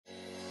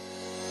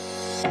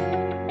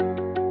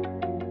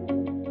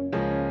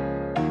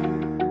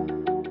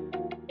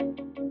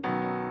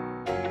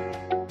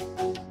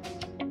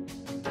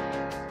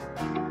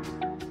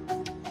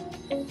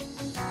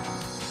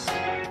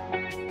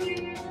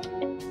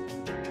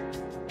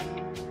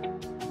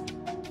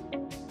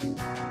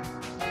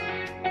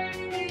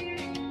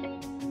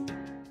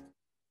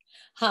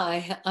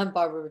Hi, I'm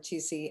Barbara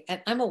Bertucci,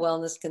 and I'm a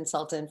wellness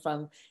consultant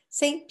from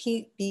St.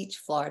 Pete Beach,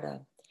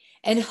 Florida.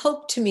 And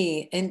hope to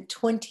me in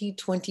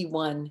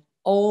 2021,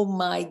 oh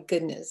my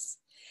goodness,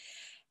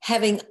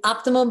 having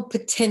optimum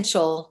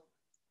potential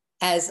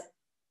as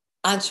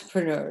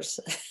entrepreneurs.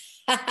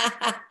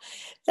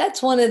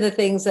 That's one of the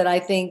things that I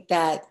think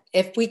that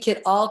if we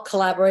could all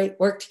collaborate,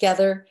 work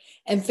together,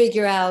 and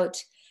figure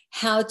out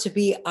how to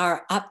be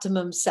our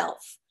optimum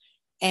self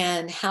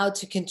and how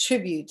to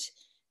contribute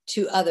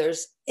to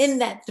others in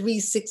that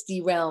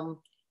 360 realm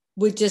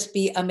would just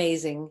be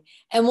amazing.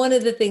 And one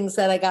of the things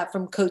that I got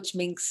from Coach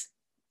Minks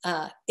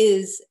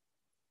is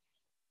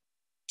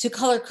to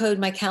color code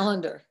my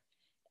calendar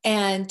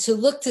and to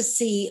look to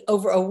see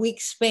over a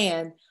week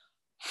span,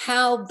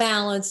 how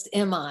balanced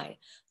am I?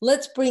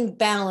 Let's bring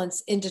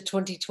balance into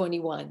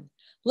 2021.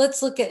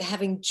 Let's look at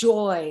having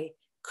joy,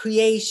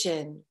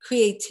 creation,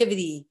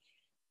 creativity,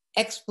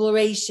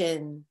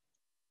 exploration,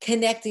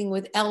 connecting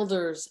with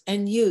elders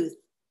and youth,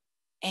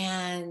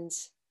 and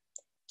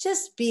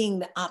just being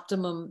the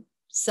optimum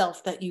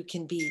self that you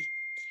can be.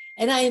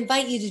 And I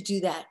invite you to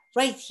do that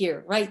right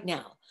here, right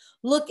now.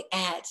 Look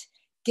at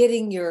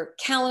getting your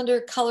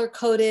calendar color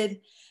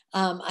coded.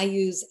 I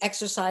use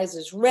exercise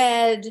as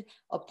red,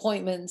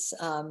 appointments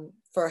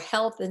for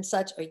health and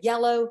such are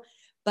yellow,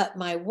 but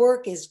my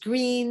work is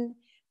green.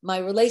 My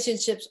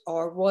relationships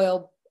are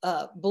royal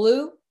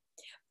blue,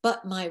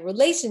 but my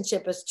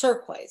relationship is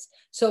turquoise.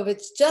 So if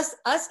it's just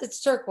us,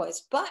 it's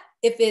turquoise. But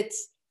if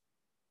it's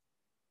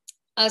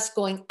us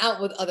going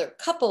out with other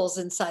couples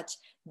and such,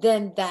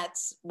 then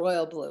that's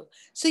royal blue.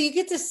 So you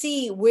get to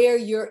see where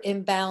you're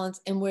in balance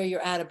and where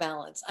you're out of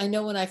balance. I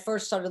know when I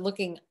first started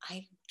looking,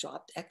 I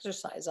dropped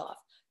exercise off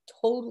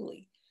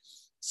totally.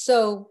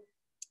 So,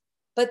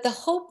 but the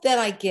hope that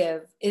I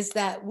give is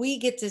that we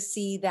get to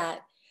see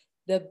that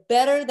the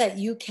better that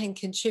you can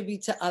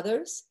contribute to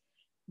others,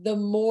 the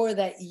more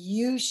that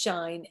you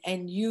shine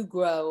and you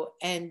grow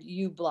and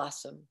you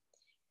blossom.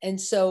 And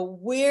so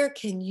where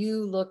can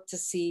you look to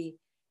see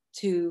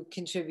to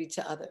contribute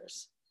to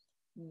others?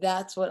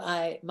 That's what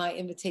my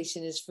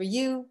invitation is for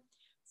you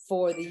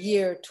for the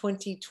year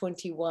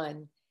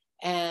 2021.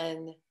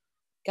 And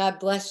God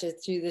bless you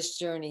through this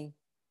journey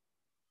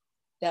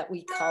that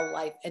we call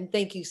life. And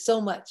thank you so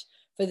much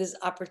for this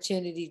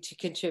opportunity to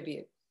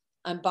contribute.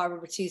 I'm Barbara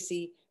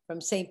Bertucci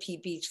from St.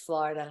 Pete Beach,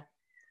 Florida.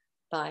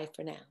 Bye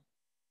for now.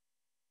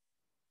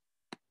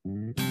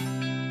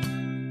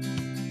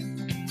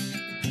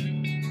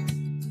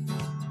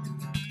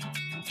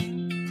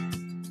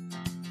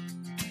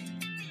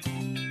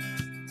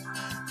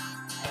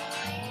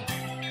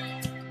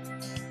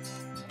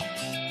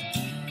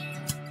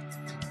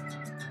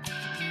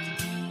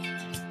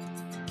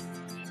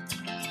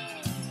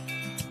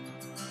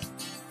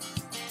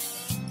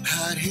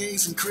 Hot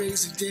haze and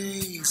crazy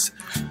days,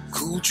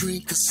 cool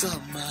drink of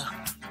summer,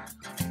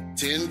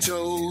 10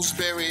 toes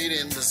buried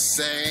in the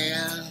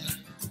sand,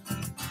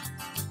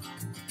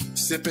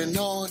 sipping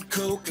on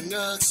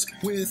coconuts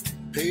with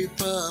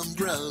paper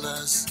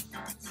umbrellas,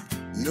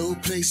 no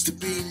place to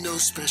be, no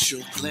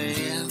special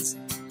plans.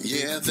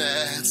 Yeah,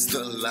 that's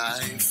the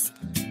life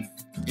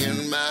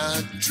in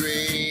my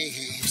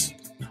dreams,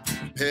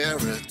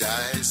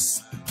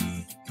 paradise,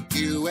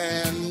 you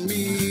and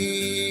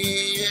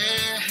me, yeah.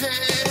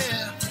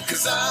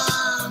 'Cause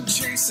I'm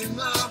chasing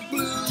the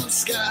blue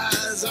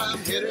skies, I'm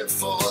headed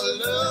for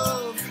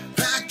love,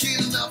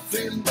 packing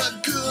nothing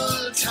but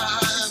good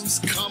times.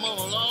 Come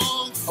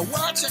along, I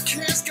watch our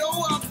kids go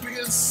up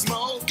in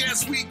smoke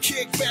as we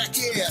kick back,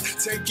 yeah,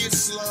 take it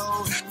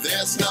slow.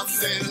 There's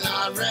nothing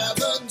I'd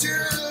rather do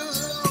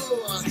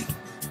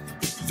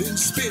than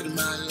spend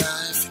my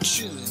life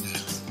chilling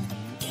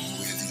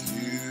with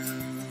you.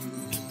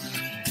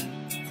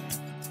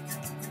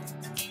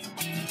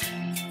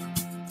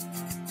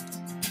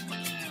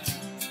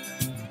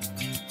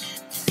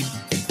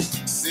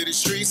 City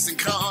streets and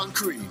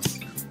concrete,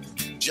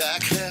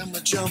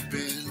 jackhammer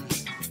jumping,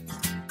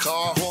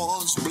 car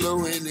horns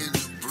blowing in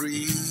the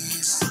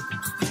breeze,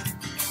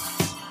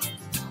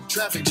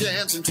 traffic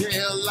jams and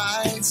tail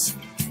lights,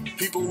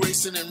 people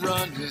racing and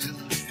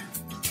running,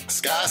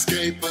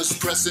 skyscrapers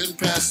pressing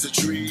past the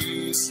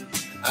trees.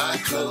 I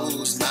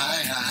close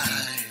my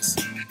eyes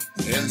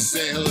and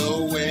sail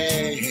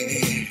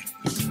away,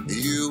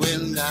 you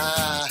and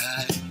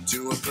I,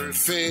 to a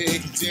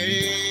perfect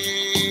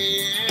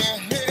day.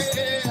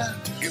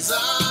 'Cause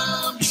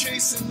I'm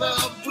chasing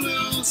the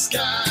blue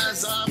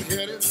skies, I'm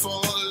headed for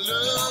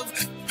love,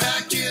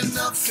 packing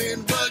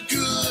nothing but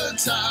good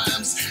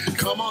times.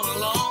 Come on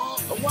along,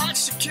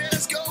 watch the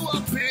kids go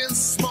up in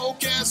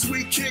smoke as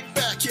we kick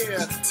back,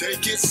 yeah,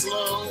 take it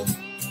slow.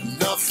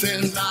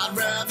 Nothing I'd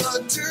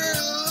rather do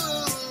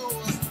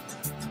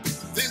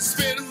than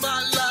spend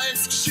my life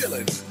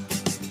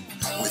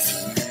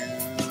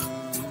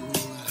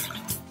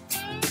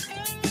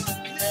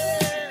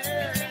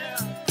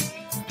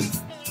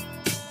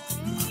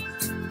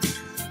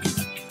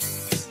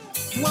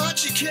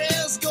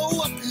cares go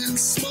up in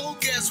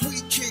smoke as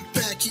we kick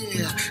back,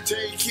 yeah.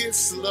 Take it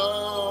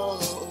slow.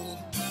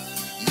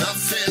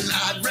 Nothing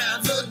I'd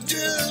rather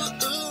do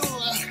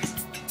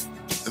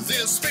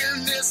than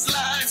spend this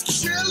life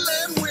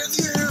chilling with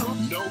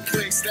you. No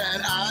place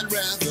that I'd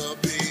rather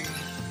be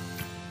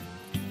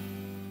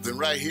than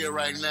right here,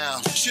 right now,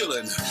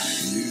 chilling.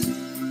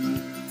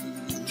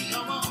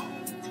 Come on,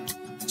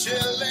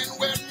 chilling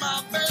with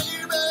my baby.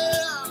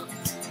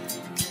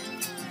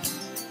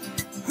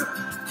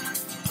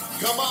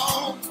 Come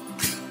on,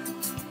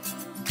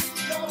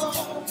 come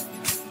on,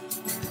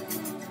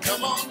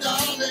 come on,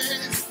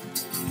 darling.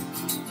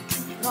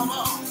 Come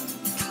on,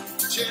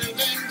 chilling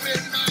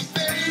with my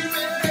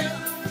baby.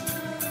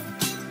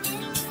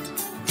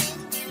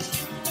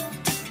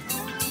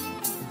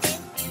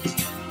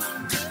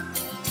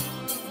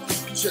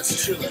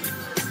 Just chilling.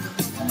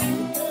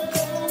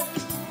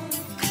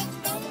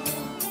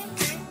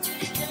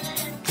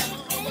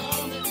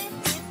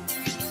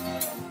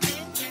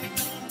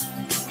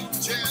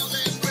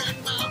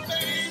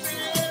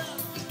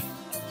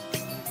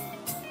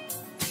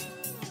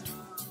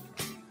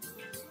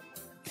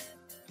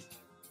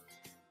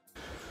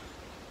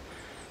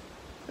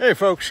 Hey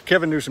folks,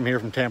 Kevin Newsom here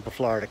from Tampa,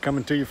 Florida,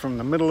 coming to you from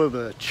the middle of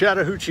the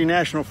Chattahoochee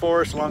National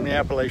Forest along the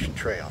Appalachian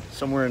Trail,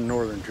 somewhere in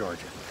northern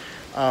Georgia.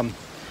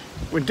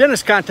 When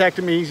Dennis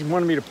contacted me, he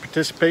wanted me to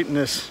participate in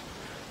this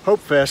Hope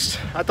Fest.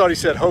 I thought he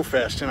said Hope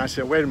Fest, and I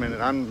said, wait a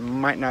minute, I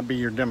might not be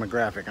your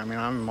demographic. I mean,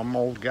 I'm an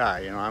old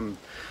guy, you know, I'm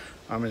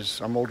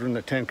older than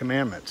the Ten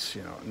Commandments,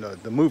 you know,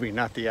 the movie,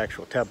 not the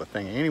actual tablet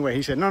thing. Anyway,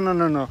 he said, no,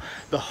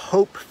 the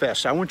Hope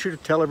Fest. I want you to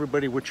tell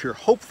everybody what you're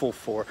hopeful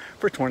for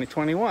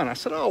 2021. I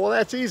said, oh, well,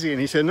 that's easy. And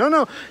he said,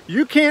 no,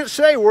 you can't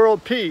say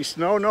world peace.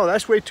 No,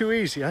 that's way too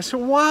easy. I said,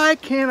 why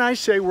can't I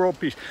say world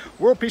peace?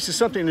 World peace is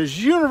something that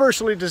is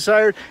universally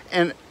desired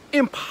and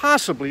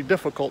impossibly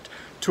difficult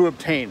to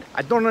obtain.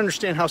 I don't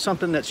understand how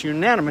something that's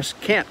unanimous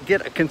can't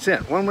get a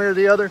consent, one way or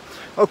the other.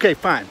 Okay,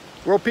 fine.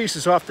 World peace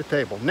is off the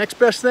table. Next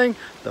best thing,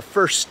 the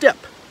first step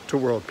to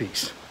world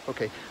peace.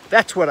 Okay,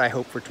 that's what I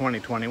hope for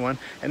 2021.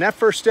 And that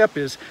first step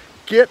is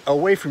get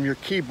away from your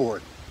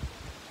keyboard.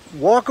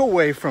 Walk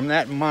away from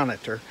that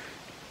monitor.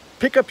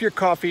 Pick up your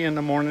coffee in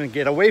the morning and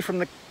get away from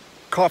the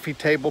coffee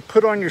table.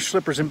 Put on your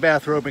slippers and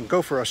bathrobe and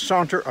go for a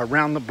saunter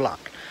around the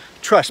block.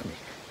 Trust me,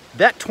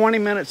 that 20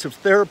 minutes of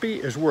therapy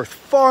is worth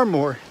far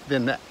more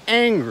than the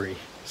angry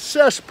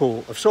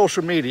cesspool of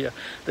social media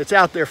that's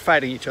out there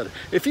fighting each other.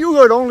 If you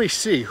would only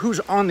see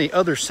who's on the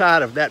other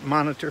side of that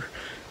monitor,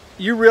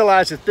 you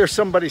realize that there's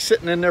somebody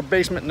sitting in their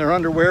basement in their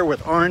underwear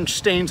with orange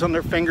stains on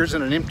their fingers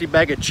and an empty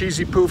bag of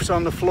cheesy poofs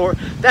on the floor.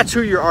 That's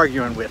who you're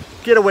arguing with.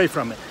 Get away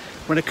from it.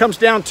 When it comes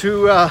down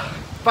to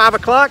 5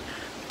 o'clock,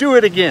 do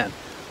it again.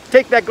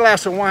 Take that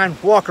glass of wine,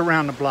 walk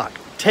around the block.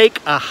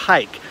 Take a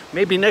hike.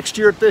 Maybe next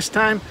year at this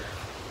time,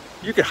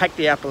 you could hike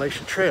the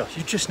Appalachian Trail.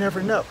 You just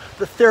never know.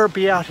 The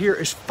therapy out here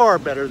is far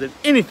better than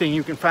anything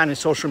you can find in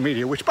social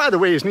media, which, by the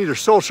way, is neither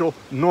social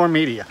nor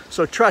media.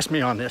 So trust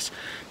me on this.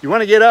 You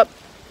want to get up,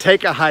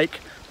 take a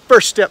hike.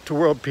 First step to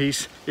world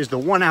peace is the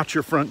one out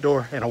your front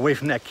door and away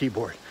from that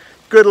keyboard.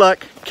 Good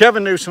luck.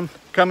 Kevin Newsom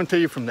coming to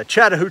you from the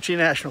Chattahoochee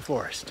National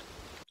Forest.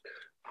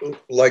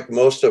 Like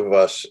most of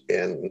us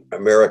in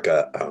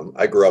America,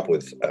 I grew up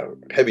with a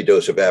heavy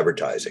dose of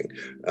advertising,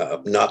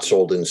 not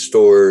sold in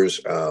stores,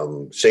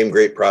 same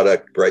great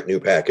product, bright new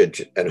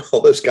package, and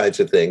all those kinds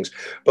of things.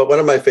 But one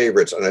of my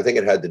favorites, and I think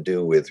it had to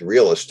do with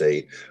real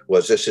estate,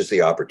 was this is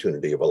the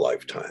opportunity of a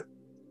lifetime.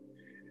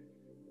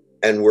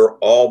 And we're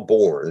all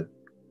born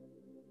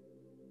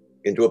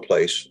into a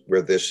place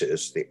where this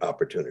is the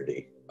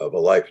opportunity of a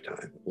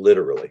lifetime,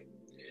 literally.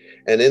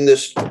 And in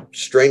this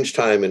strange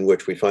time in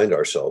which we find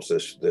ourselves,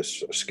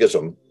 this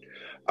schism,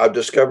 I've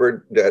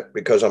discovered that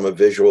because I'm a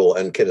visual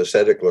and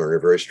kinesthetic learner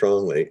very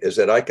strongly, is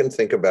that I can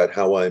think about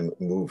how I'm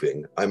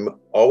moving.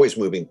 I'm always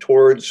moving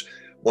towards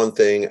one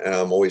thing and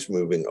I'm always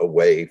moving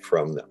away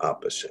from the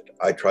opposite.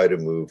 I try to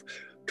move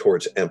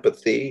towards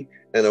empathy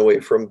and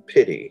away from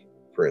pity,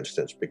 for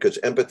instance, because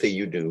empathy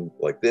you do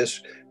like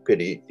this,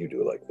 pity you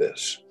do like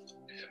this.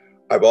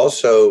 I've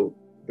also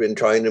been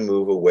trying to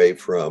move away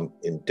from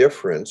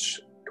indifference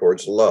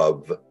towards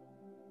love.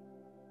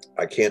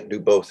 I can't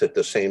do both at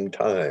the same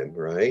time,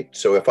 right?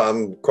 So if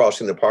I'm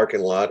crossing the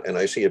parking lot and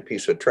I see a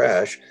piece of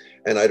trash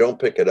and I don't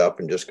pick it up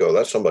and just go,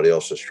 that's somebody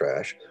else's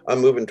trash,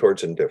 I'm moving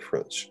towards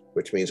indifference,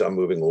 which means I'm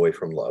moving away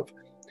from love.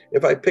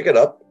 If I pick it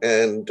up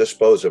and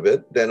dispose of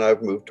it, then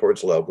I've moved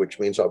towards love, which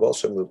means I've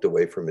also moved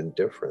away from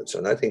indifference.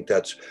 And I think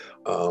that's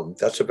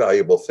a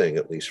valuable thing,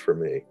 at least for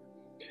me.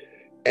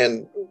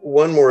 And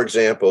one more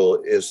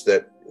example is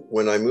that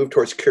when I move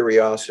towards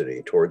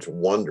curiosity, towards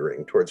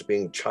wondering, towards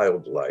being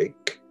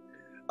childlike,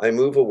 I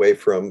move away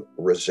from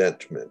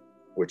resentment,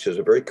 which is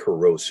a very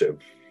corrosive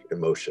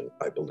emotion,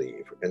 I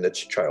believe, and it's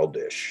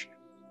childish.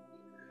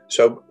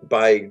 So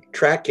by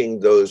tracking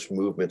those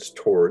movements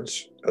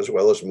towards, as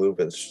well as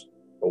movements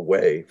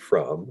away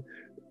from,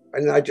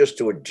 and I just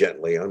do it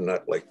gently, I'm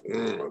not like,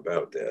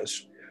 about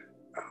this,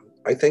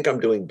 I think I'm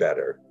doing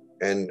better.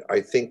 And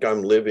I think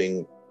I'm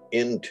living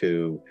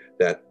into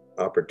that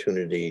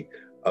opportunity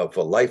of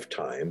a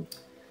lifetime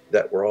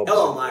that we're all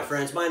Hello, my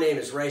friends. My name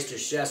is Ray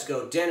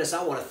Stashevsko. Dennis,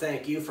 I want to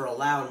thank you for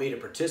allowing me to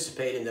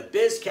participate in the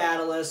Biz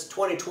Catalyst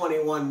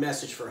 2021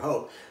 Message for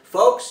Hope.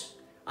 Folks,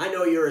 I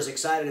know you're as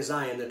excited as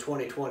I am that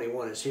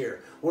 2021 is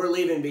here. We're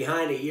leaving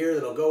behind a year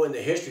that'll go in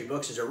the history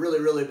books as a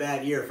really, really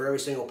bad year for every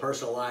single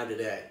person alive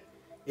today.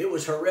 It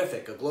was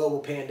horrific, a global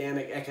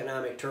pandemic,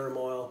 economic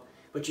turmoil.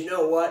 But you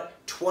know what?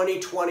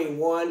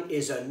 2021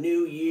 is a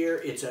new year.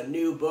 It's a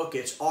new book.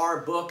 It's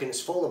our book, and it's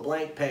full of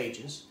blank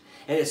pages.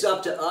 And it's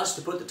up to us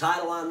to put the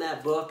title on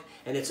that book,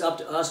 and it's up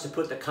to us to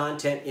put the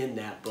content in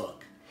that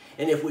book.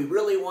 And if we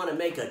really want to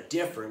make a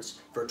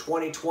difference for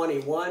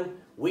 2021,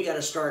 we got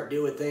to start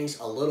doing things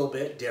a little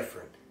bit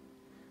different.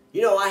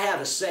 You know, I have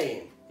a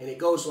saying, and it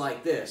goes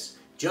like this: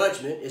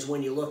 judgment is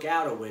when you look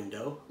out a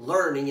window,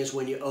 learning is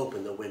when you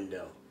open the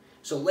window.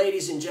 So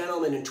ladies and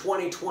gentlemen, in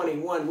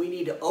 2021, we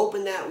need to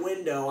open that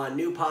window on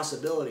new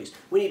possibilities.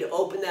 We need to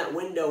open that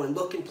window and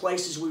look in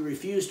places we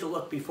refused to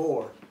look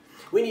before.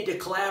 We need to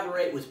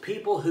collaborate with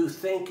people who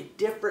think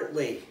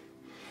differently.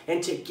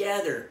 And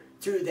together,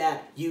 through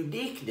that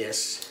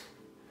uniqueness,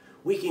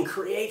 we can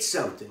create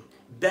something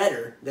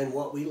better than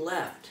what we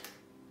left.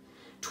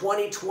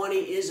 2020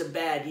 is a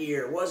bad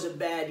year, was a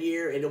bad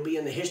year, it'll be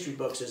in the history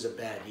books as a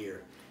bad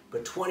year.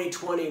 But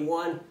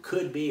 2021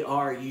 could be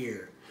our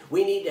year.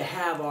 We need to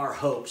have our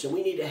hopes, and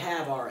we need to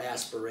have our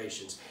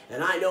aspirations.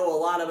 And I know a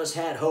lot of us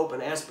had hope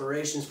and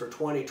aspirations for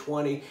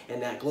 2020,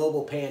 and that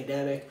global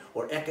pandemic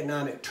or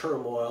economic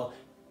turmoil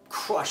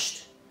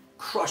crushed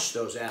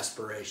those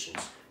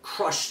aspirations,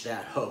 crushed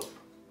that hope.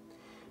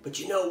 But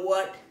you know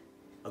what?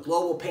 A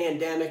global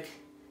pandemic,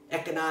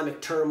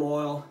 economic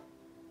turmoil,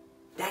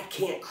 that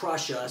can't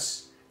crush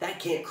us. That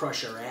can't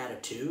crush our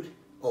attitude,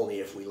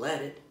 only if we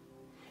let it.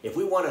 If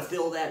we want to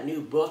fill that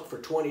new book for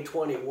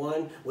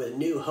 2021 with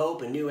new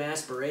hope and new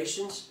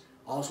aspirations,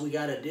 all we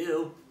got to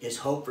do is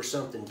hope for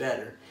something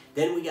better.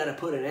 Then we got to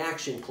put an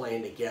action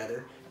plan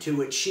together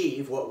to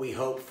achieve what we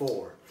hope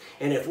for.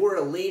 And if we're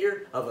a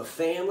leader of a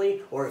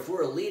family or if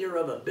we're a leader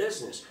of a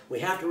business,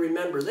 we have to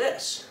remember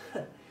this.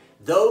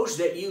 Those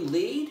that you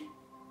lead,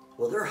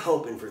 well, they're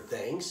hoping for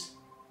things.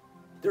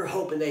 They're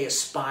hoping they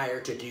aspire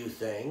to do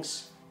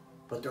things,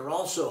 but they're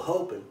also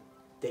hoping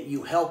that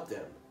you help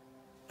them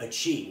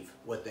achieve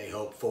what they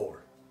hope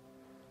for.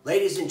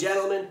 Ladies and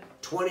gentlemen,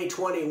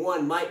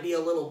 2021 might be a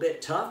little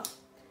bit tough,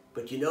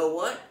 but you know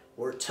what?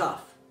 We're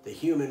tough. The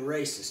human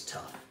race is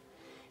tough.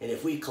 And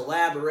if we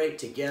collaborate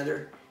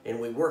together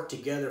and we work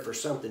together for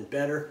something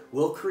better,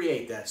 we'll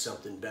create that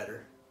something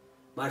better.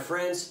 My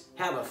friends,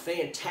 have a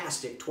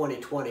fantastic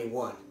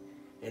 2021.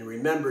 And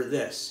remember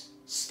this: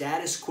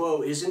 status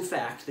quo is in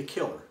fact the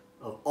killer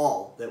of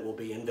all that will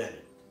be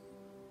invented.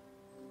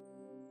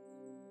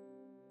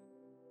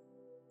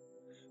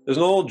 There's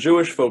an old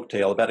Jewish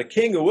folktale about a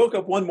king who woke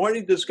up one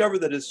morning to discover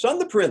that his son,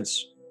 the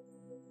prince,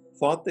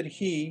 thought that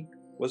he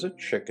was a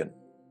chicken.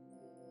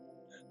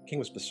 The king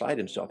was beside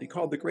himself. He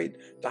called the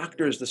great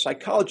doctors, the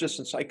psychologists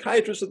and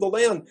psychiatrists of the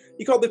land.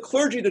 He called the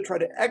clergy to try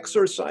to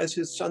exorcise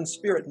his son's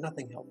spirit.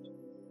 Nothing helped.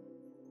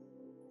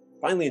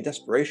 Finally, in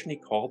desperation, he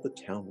called the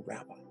town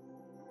rabbi.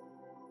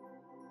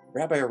 The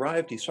rabbi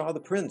arrived. He saw the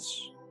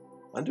prince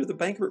under the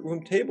banquet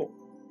room table,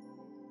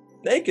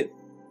 naked,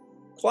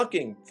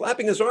 clucking,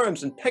 flapping his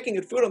arms, and pecking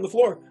at food on the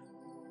floor.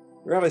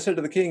 The rabbi said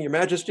to the king, "Your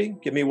Majesty,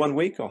 give me 1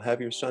 week. I'll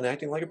have your son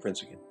acting like a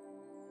prince again."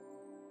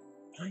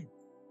 Fine.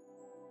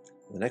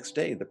 The next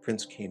day, the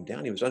prince came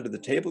down. He was under the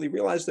table. He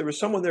realized there was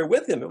someone there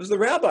with him. It was the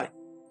rabbi.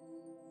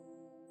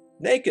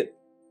 Naked,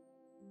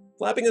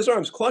 flapping his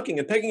arms, clucking,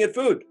 and pecking at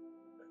food.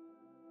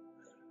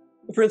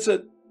 The prince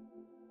said,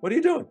 "What are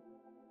you doing?"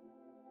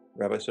 The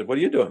rabbi said, "What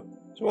are you doing?"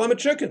 He said, "Well, I'm a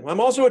chicken.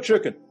 I'm also a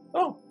chicken."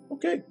 "Oh,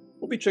 okay.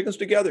 We'll be chickens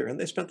together." And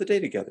they spent the day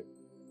together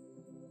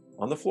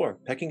on the floor,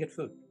 pecking at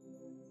food.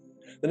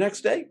 The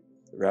next day,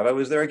 the rabbi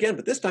was there again,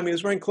 but this time he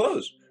was wearing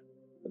clothes.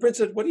 The prince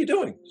said, "What are you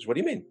doing?" He said, "What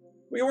do you mean?"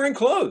 "Well, you're wearing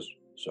clothes."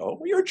 "So?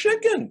 Well, you're a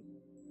chicken."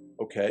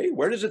 "Okay,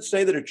 where does it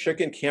say that a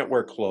chicken can't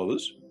wear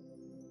clothes?"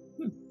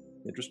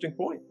 Interesting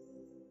point.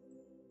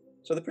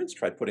 So the prince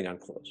tried putting on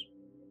clothes.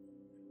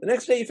 The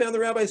next day he found the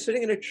rabbi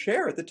sitting in a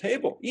chair at the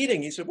table,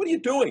 eating. He said, "What are you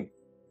doing?"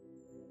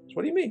 He said,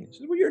 "What do you mean?" He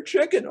said, "Well, you're a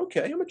chicken."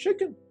 "Okay, I'm a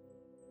chicken."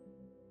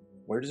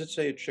 "Where does it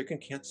say a chicken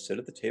can't sit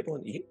at the table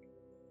and eat?"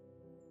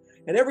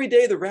 And every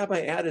day the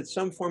rabbi added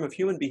some form of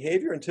human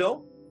behavior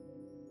until,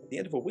 at the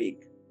end of a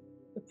week,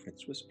 the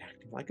prince was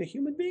acting like a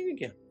human being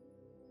again.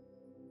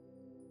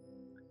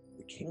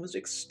 The king was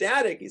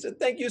ecstatic. He said,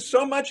 "Thank you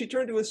so much." He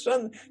turned to his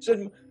son. He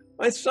said,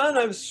 "My son,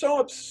 I was so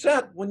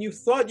upset when you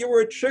thought you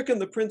were a chicken."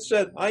 The prince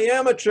said, "I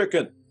am a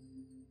chicken."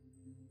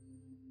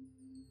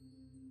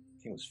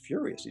 The king was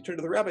furious. He turned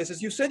to the rabbi and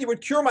says, "You said you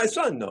would cure my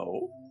son."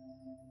 "No.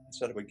 I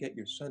said I would get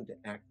your son to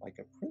act like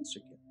a prince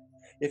again.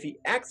 If he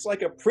acts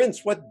like a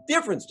prince, what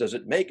difference does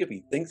it make if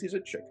he thinks he's a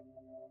chicken?"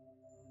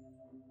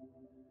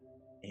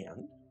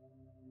 And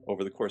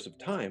over the course of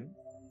time,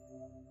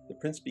 the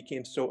prince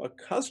became so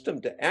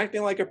accustomed to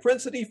acting like a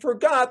prince that he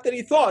forgot that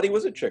he thought he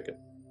was a chicken.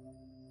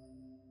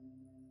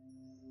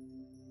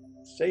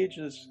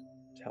 Sages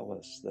tell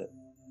us that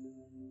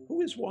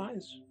who is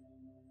wise?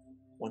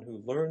 One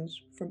who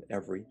learns from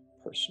every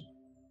person.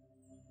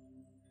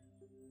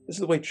 This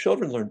is the way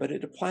children learn, but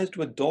it applies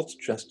to adults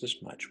just as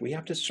much. We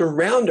have to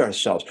surround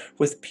ourselves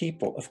with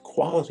people of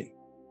quality,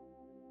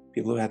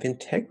 people who have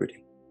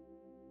integrity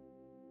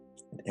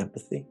and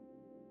empathy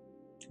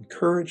and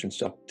courage and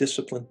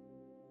self-discipline,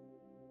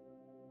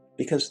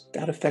 because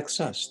that affects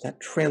us, that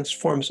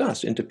transforms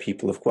us into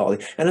people of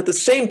quality. And at the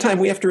same time,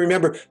 we have to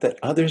remember that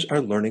others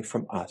are learning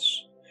from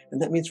us.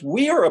 And that means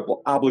we are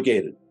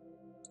obligated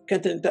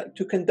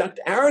to conduct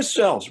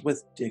ourselves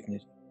with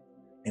dignity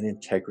and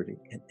integrity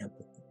and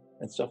empathy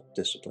and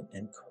self-discipline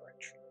and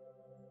courage.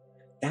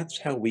 That's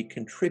how we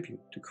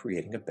contribute to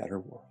creating a better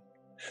world.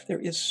 There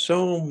is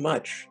so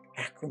much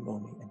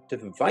acrimony and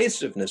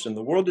divisiveness in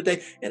the world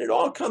today, and it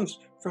all comes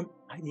from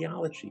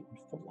ideology and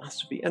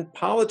philosophy and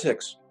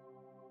politics.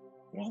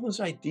 But all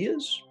those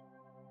ideas,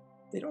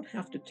 they don't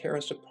have to tear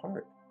us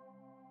apart.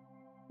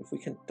 If we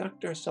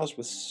conduct ourselves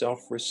with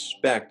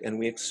self-respect and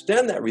we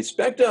extend that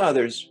respect to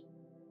others,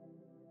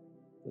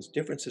 those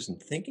differences in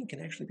thinking can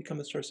actually become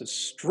a source of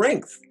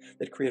strength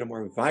that create a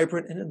more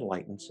vibrant and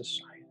enlightened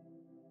society.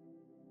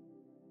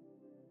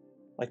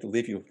 I'd like to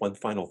leave you with one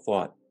final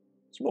thought.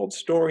 It's an old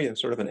story, a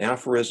sort of an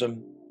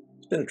aphorism.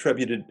 It's been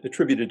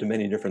attributed to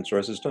many different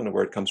sources. Don't know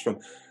where it comes from.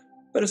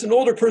 But it's an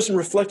older person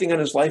reflecting on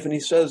his life, and he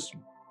says,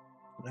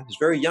 when I was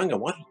very young, I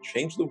wanted to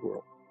change the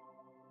world.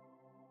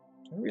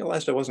 I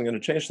realized I wasn't going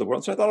to change the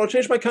world, so I thought I'll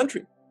change my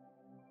country.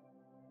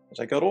 As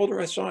I got older,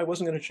 I saw I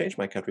wasn't going to change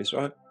my country, so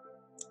I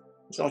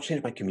said I'll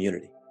change my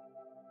community.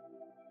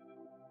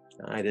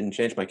 I didn't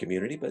change my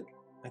community, but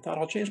I thought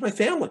I'll change my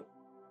family.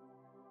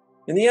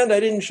 In the end, I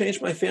didn't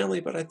change my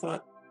family, but I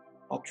thought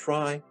I'll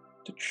try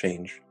to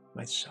change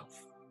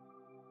myself.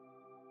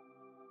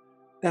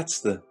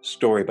 That's the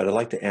story, but I'd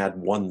like to add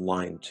one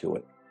line to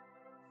it.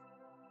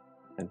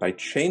 And by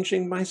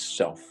changing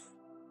myself,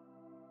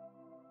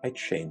 I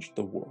changed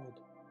the world.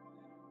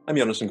 I'm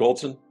Jonathan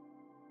Goldson,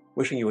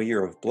 wishing you a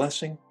year of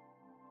blessing,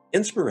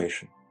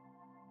 inspiration,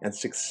 and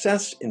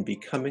success in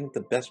becoming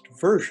the best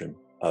version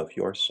of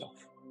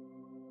yourself.